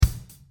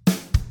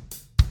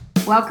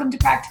Welcome to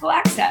Practical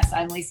Access.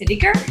 I'm Lisa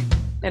Deeker.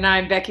 And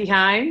I'm Becky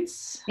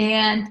Hines.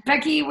 And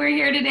Becky, we're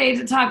here today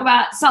to talk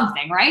about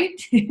something, right?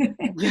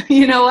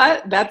 You know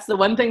what? That's the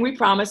one thing we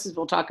promise is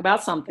we'll talk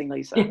about something,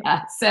 Lisa.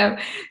 Yeah.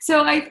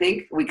 So I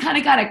think we kind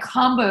of got a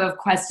combo of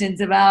questions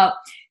about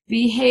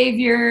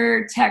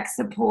behavior, tech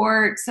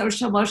support,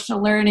 social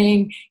emotional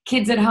learning,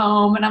 kids at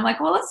home. And I'm like,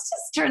 well, let's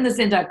just turn this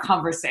into a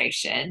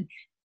conversation.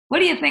 What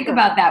do you think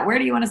about that? Where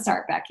do you want to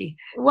start, Becky?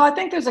 Well, I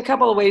think there's a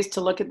couple of ways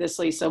to look at this,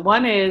 Lisa.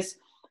 One is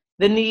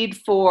the need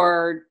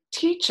for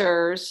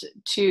teachers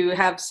to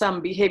have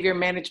some behavior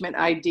management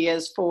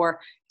ideas for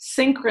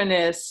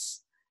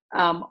synchronous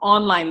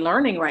online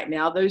learning right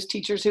now. Those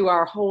teachers who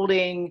are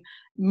holding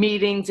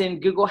meetings in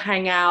Google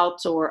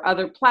Hangouts or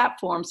other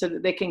platforms so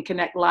that they can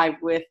connect live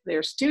with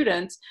their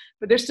students,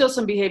 but there's still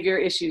some behavior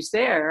issues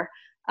there.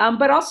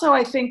 But also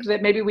I think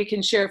that maybe we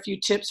can share a few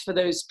tips for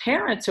those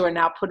parents who are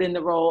now put in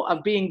the role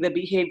of being the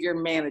behavior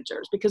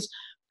managers, because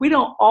we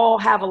don't all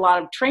have a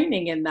lot of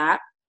training in that.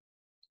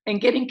 And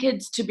getting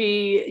kids to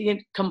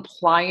be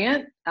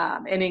compliant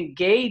and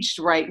engaged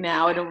right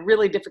now at a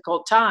really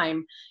difficult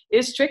time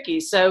is tricky.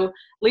 So,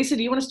 Lisa,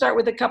 do you want to start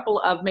with a couple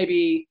of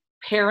maybe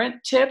parent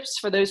tips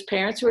for those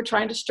parents who are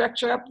trying to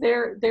structure up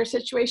their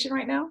situation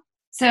right now?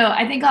 So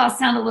I think I'll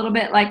sound a little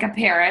bit like a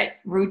parrot.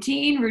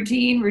 Routine,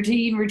 routine,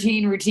 routine,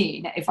 routine,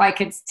 routine. If I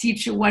could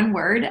teach you one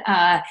word,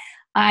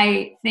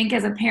 I think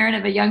as a parent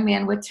of a young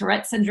man with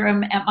Tourette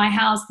syndrome at my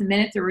house, the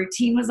minute the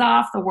routine was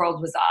off, the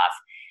world was off.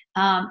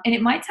 And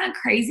it might sound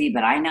crazy,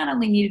 but I not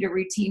only needed a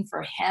routine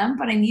for him,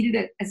 but I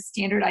needed a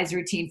standardized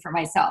routine for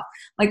myself.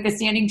 Like the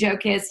standing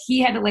joke is he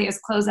had to lay his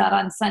clothes out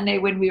on Sunday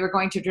when we were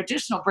going to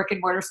traditional brick and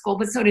mortar school,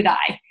 but so did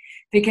I.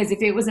 Because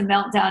if it was a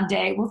meltdown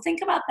day, well,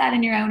 think about that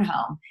in your own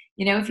home.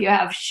 You know, if you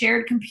have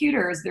shared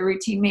computers, the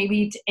routine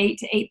maybe to 8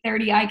 to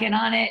 8:30, I get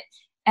on it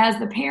as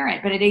the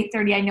parent, but at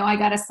 8:30, I know I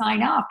got to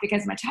sign off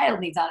because my child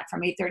needs on it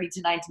from 8:30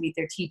 to 9 to meet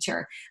their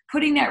teacher.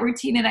 Putting that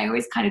routine in, I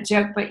always kind of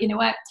joke, but you know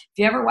what? If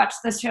you ever watch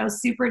the show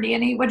Super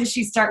Nanny, what does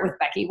she start with,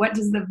 Becky? What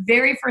does the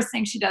very first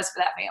thing she does for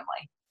that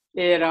family?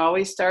 It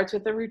always starts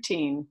with a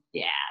routine.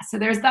 Yeah, so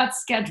there's that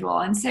schedule.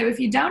 And so if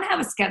you don't have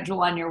a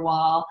schedule on your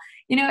wall,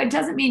 you know, it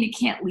doesn't mean you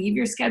can't leave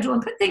your schedule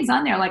and put things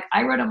on there. Like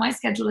I wrote on my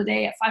schedule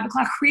today at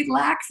 5:00,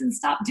 relax and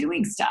stop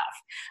doing stuff.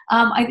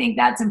 I think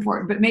that's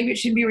important, but maybe it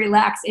should be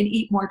relax and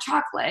eat more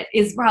chocolate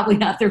is probably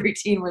not the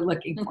routine we're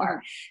looking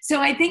for.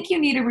 So I think you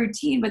need a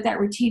routine, but that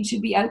routine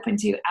should be open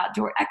to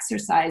outdoor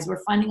exercise.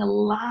 We're finding a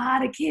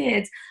lot of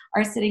kids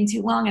are sitting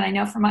too long. And I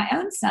know for my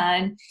own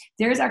son,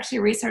 there's actually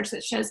research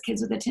that shows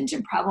kids with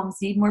attention problems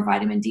need more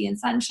vitamin D and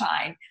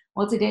sunshine.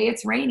 Well, today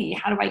it's rainy.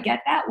 How do I get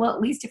that? Well, at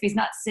least if he's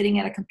not sitting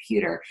at a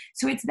computer.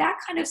 So it's that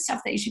kind of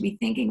stuff that you should be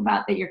thinking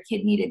about that your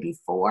kid needed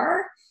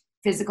before.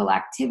 Physical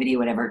activity,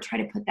 whatever, try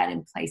to put that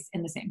in place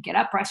in the same. Get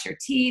up, brush your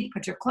teeth,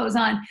 put your clothes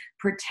on,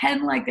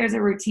 pretend like there's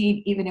a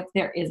routine, even if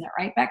there isn't,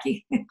 right,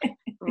 Becky?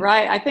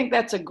 Right. I think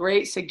that's a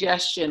great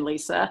suggestion,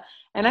 Lisa.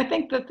 And I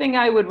think the thing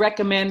I would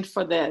recommend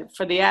for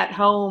the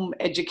at-home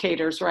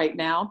educators right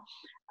now,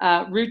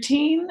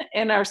 routine,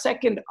 and our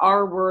second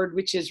R word,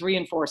 which is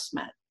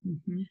reinforcement.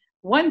 Mm-hmm.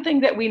 One thing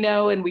that we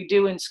know and we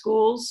do in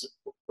schools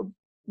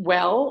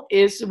well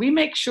is we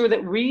make sure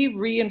that we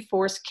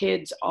reinforce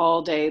kids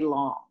all day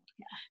long.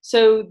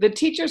 So the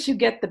teachers who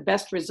get the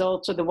best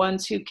results are the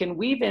ones who can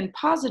weave in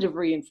positive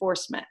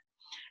reinforcement.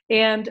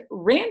 And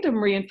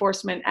random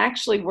reinforcement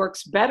actually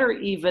works better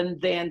even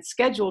than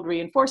scheduled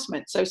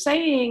reinforcement. So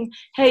saying,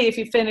 hey, if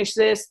you finish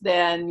this,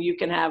 then you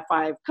can have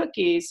 5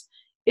 cookies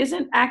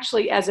isn't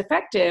actually as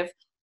effective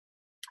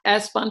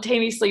as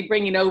spontaneously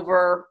bringing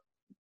over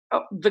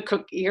the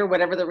cookie or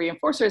whatever the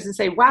reinforcer is and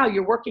say, wow,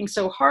 you're working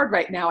so hard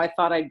right now. I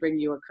thought I'd bring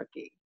you a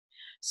cookie.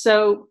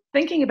 So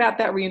thinking about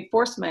that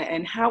reinforcement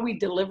and how we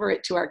deliver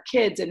it to our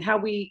kids and how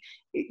we,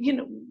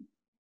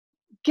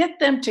 get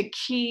them to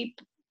keep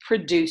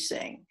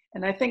producing.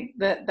 And I think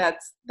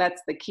that's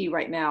the key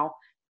right now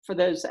for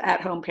those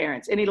at-home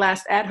parents. Any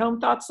last at-home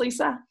thoughts,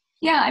 Lisa?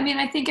 Yeah, I mean,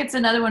 I think it's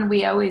another one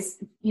we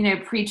always,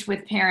 preach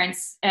with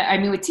parents.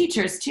 With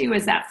teachers too,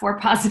 is that 4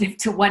 positive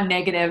to 1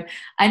 negative.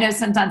 I know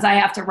sometimes I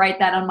have to write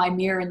that on my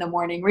mirror in the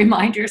morning.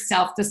 Remind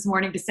yourself this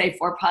morning to say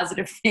 4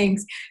 positive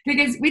things,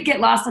 because we'd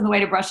get lost on the way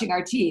to brushing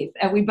our teeth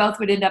and we both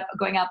would end up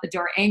going out the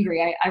door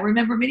angry. I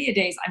remember many a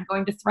days, I'm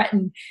going to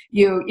threaten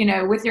you,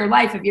 with your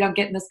life if you don't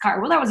get in this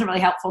car. Well, that wasn't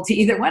really helpful to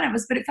either one of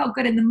us, but it felt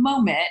good in the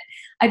moment.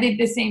 I think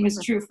the same is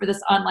true for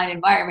this online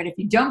environment. If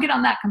you don't get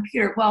on that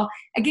computer, well,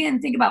 again,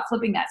 think about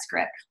flipping that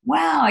script.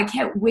 Wow, I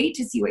can't wait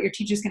to see what your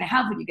teacher's going to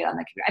have when you get on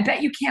the computer. I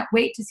bet you can't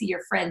wait to see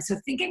your friends. So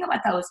thinking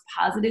about those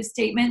positive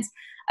statements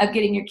of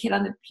getting your kid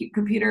on the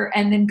computer,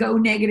 and then go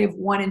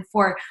 -1 and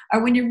 4.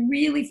 Or when you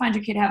really find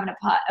your kid having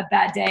a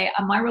bad day,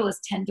 my rule is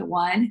 10 to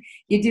 1.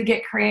 You do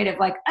get creative,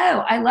 like,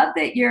 oh, I love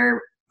that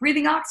you're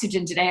breathing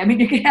oxygen today. I mean,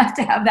 you're going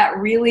to have that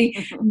really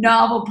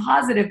novel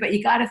positive, but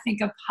you got to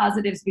think of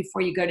positives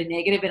before you go to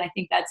negative. And I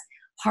think that's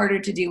harder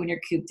to do when you're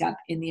cooped up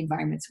in the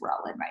environments we're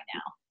all in right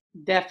now.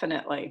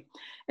 Definitely.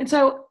 And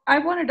so I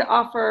wanted to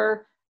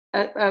offer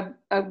a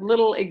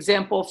little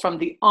example from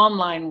the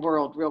online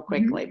world real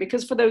quickly,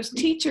 because for those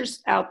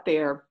teachers out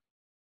there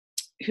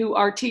who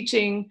are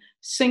teaching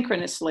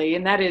synchronously,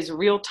 and that is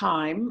real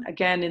time,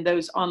 again, in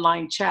those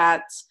online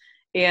chats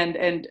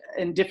and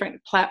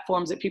different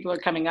platforms that people are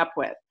coming up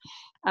with.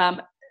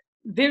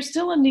 There's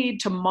still a need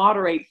to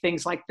moderate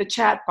things like the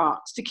chat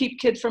box, to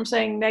keep kids from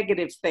saying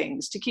negative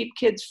things, to keep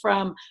kids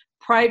from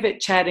private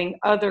chatting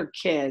other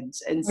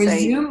kids and or say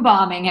Zoom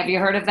bombing. Have you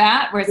heard of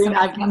that?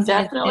 I've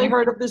definitely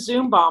heard of the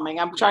Zoom bombing.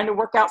 I'm trying to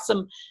work out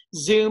some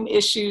Zoom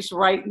issues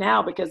right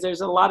now because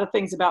there's a lot of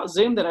things about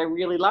Zoom that I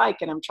really like,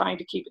 and I'm trying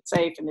to keep it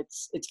safe, and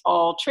it's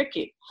all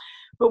tricky.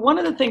 But one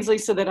of the things,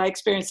 Lisa, that I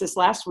experienced this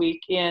last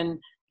week in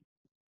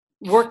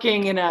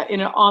working in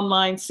an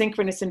online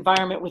synchronous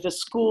environment with a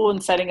school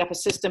and setting up a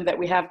system that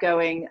we have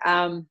going,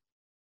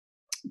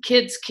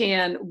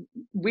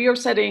 we're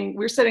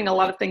setting a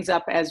lot of things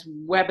up as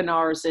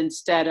webinars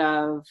instead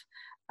of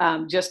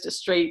just a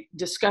straight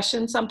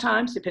discussion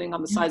sometimes, depending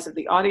on the size of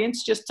the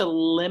audience, just to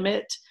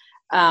limit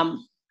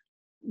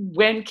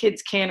when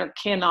kids can or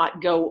cannot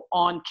go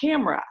on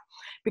camera.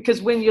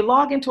 Because when you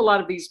log into a lot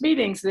of these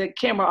meetings, the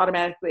camera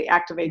automatically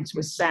activates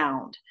with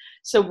sound.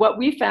 So what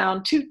we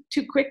found, two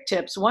quick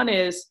tips. One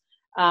is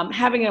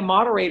having a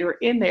moderator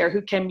in there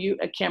who can mute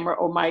a camera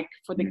or mic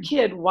for the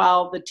kid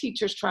while the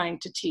teacher's trying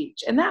to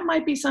teach. And that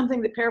might be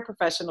something that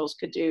paraprofessionals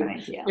could do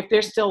if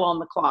they're still on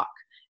the clock,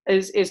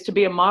 is to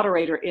be a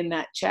moderator in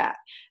that chat.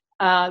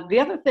 The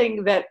other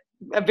thing, that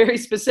a very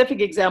specific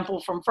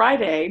example from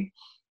Friday,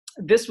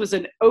 this was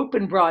an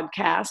open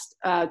broadcast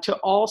to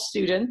all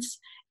students,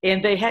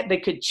 and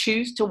they could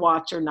choose to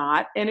watch or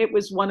not. And it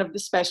was one of the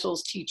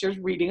specials teachers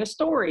reading a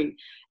story.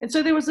 And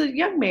so there was a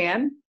young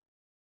man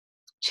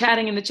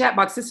chatting in the chat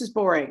box, "This is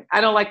boring. I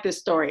don't like this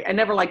story. I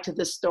never liked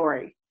this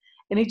story."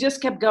 And he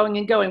just kept going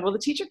and going. Well, the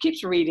teacher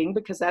keeps reading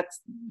because that's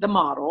the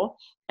model.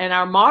 And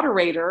our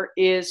moderator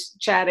is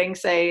chatting,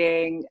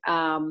 saying,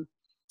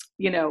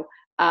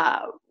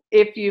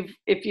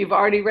 if you've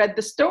already read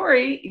the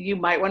story, you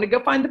might want to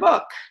go find the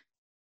book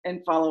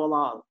and follow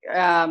along.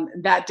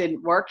 That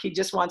didn't work. He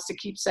just wants to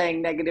keep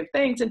saying negative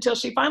things until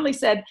she finally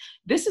said,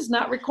 "This is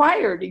not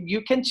required.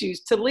 You can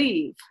choose to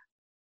leave."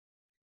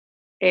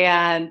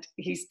 And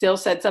he still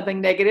said something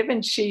negative,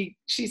 and she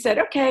said,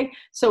 "Okay,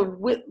 so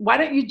why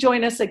don't you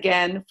join us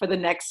again for the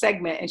next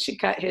segment?" And she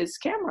cut his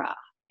camera,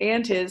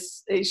 and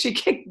she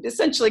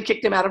essentially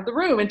kicked him out of the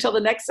room until the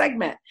next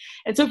segment.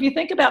 And so if you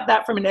think about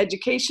that from an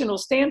educational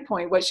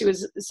standpoint, what she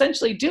was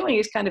essentially doing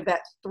is kind of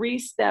that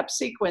 3-step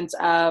sequence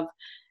of,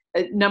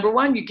 number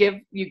one, you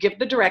give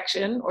the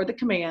direction or the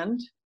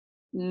command.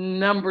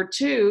 Number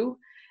two,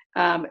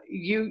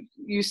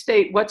 you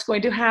state what's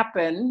going to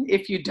happen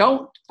if you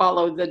don't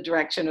follow the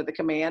direction or the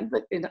command,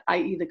 but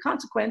i.e. the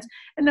consequence.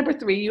 And number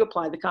three, you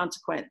apply the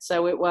consequence.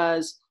 So it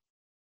was,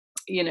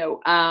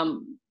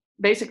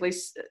 basically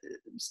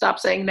stop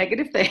saying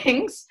negative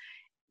things.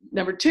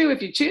 Number two,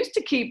 if you choose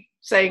to keep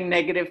saying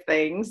negative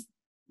things,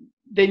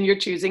 then you're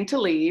choosing to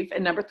leave.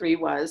 And number three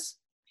was,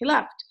 he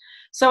left.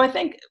 So I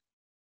think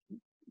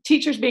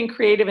teachers being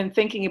creative and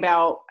thinking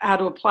about how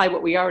to apply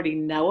what we already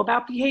know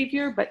about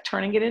behavior, but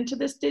turning it into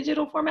this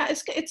digital format,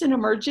 it's an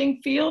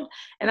emerging field.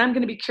 And I'm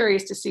going to be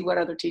curious to see what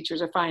other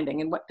teachers are finding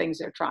and what things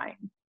they're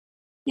trying.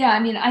 Yeah, I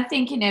mean, I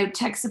think,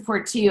 tech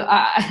support too.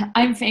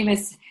 I'm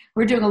famous.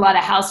 We're doing a lot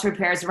of house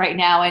repairs right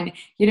now. And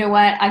you know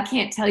what? I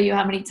can't tell you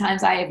how many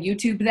times I have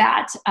YouTube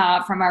that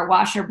from our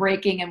washer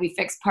breaking and we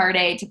fix part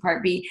A to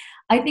part B.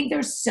 I think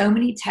there's so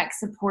many tech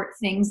support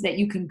things that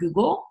you can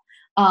Google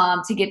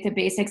to get the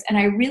basics. And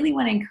I really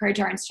want to encourage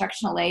our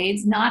instructional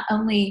aides not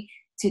only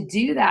to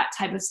do that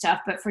type of stuff,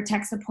 but for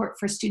tech support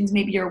for students,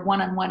 maybe you're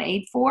one-on-one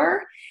aid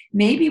for,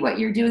 maybe what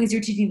you're doing is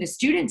you're teaching the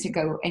student to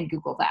go and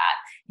Google that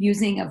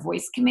using a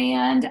voice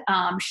command,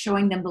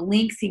 showing them the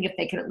link, seeing if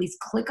they could at least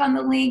click on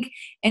the link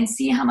and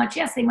see how much,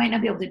 yes, they might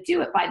not be able to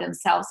do it by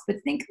themselves, but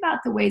think about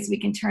the ways we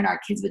can turn our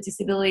kids with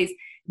disabilities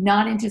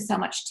not into so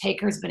much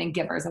takers, but in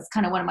givers. That's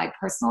kind of one of my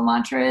personal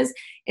mantras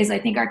is I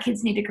think our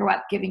kids need to grow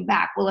up giving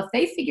back. Well, if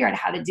they figure out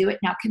how to do it,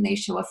 now can they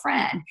show a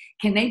friend?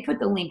 Can they put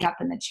the link up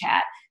in the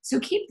chat? So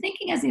keep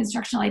thinking as the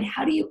instructional aide,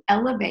 how do you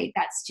elevate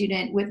that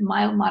student with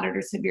mild, moderate,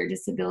 or severe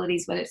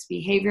disabilities, whether it's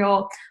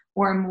behavioral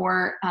or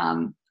more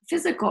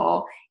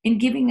physical, in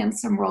giving them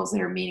some roles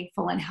that are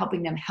meaningful and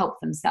helping them help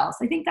themselves.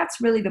 I think that's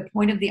really the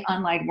point of the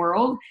online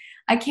world.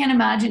 I can't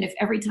imagine if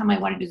every time I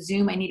wanted to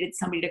Zoom, I needed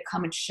somebody to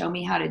come and show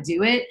me how to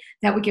do it.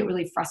 That would get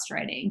really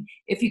frustrating.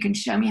 If you can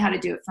show me how to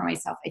do it for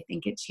myself, I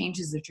think it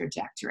changes the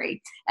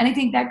trajectory. And I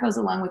think that goes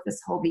along with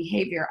this whole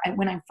behavior.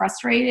 When I'm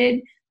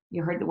frustrated,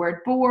 you heard the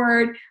word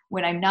bored.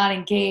 When I'm not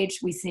engaged,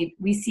 we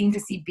seem to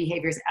see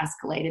behaviors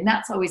escalate. And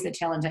that's always the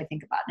challenge I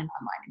think about in an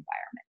online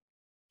environment.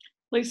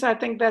 Lisa, I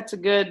think that's a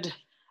good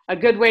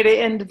way to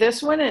end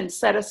this one and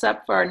set us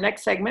up for our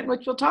next segment,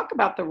 which we'll talk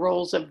about the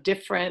roles of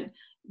different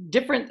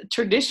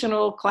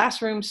traditional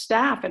classroom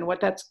staff and what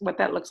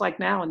that looks like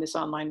now in this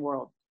online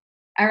world.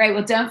 All right.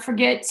 Well, don't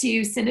forget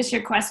to send us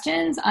your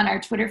questions on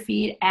our Twitter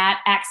feed at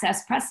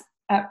Access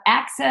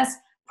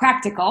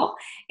practical.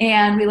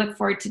 And we look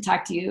forward to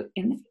talk to you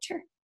in the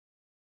future.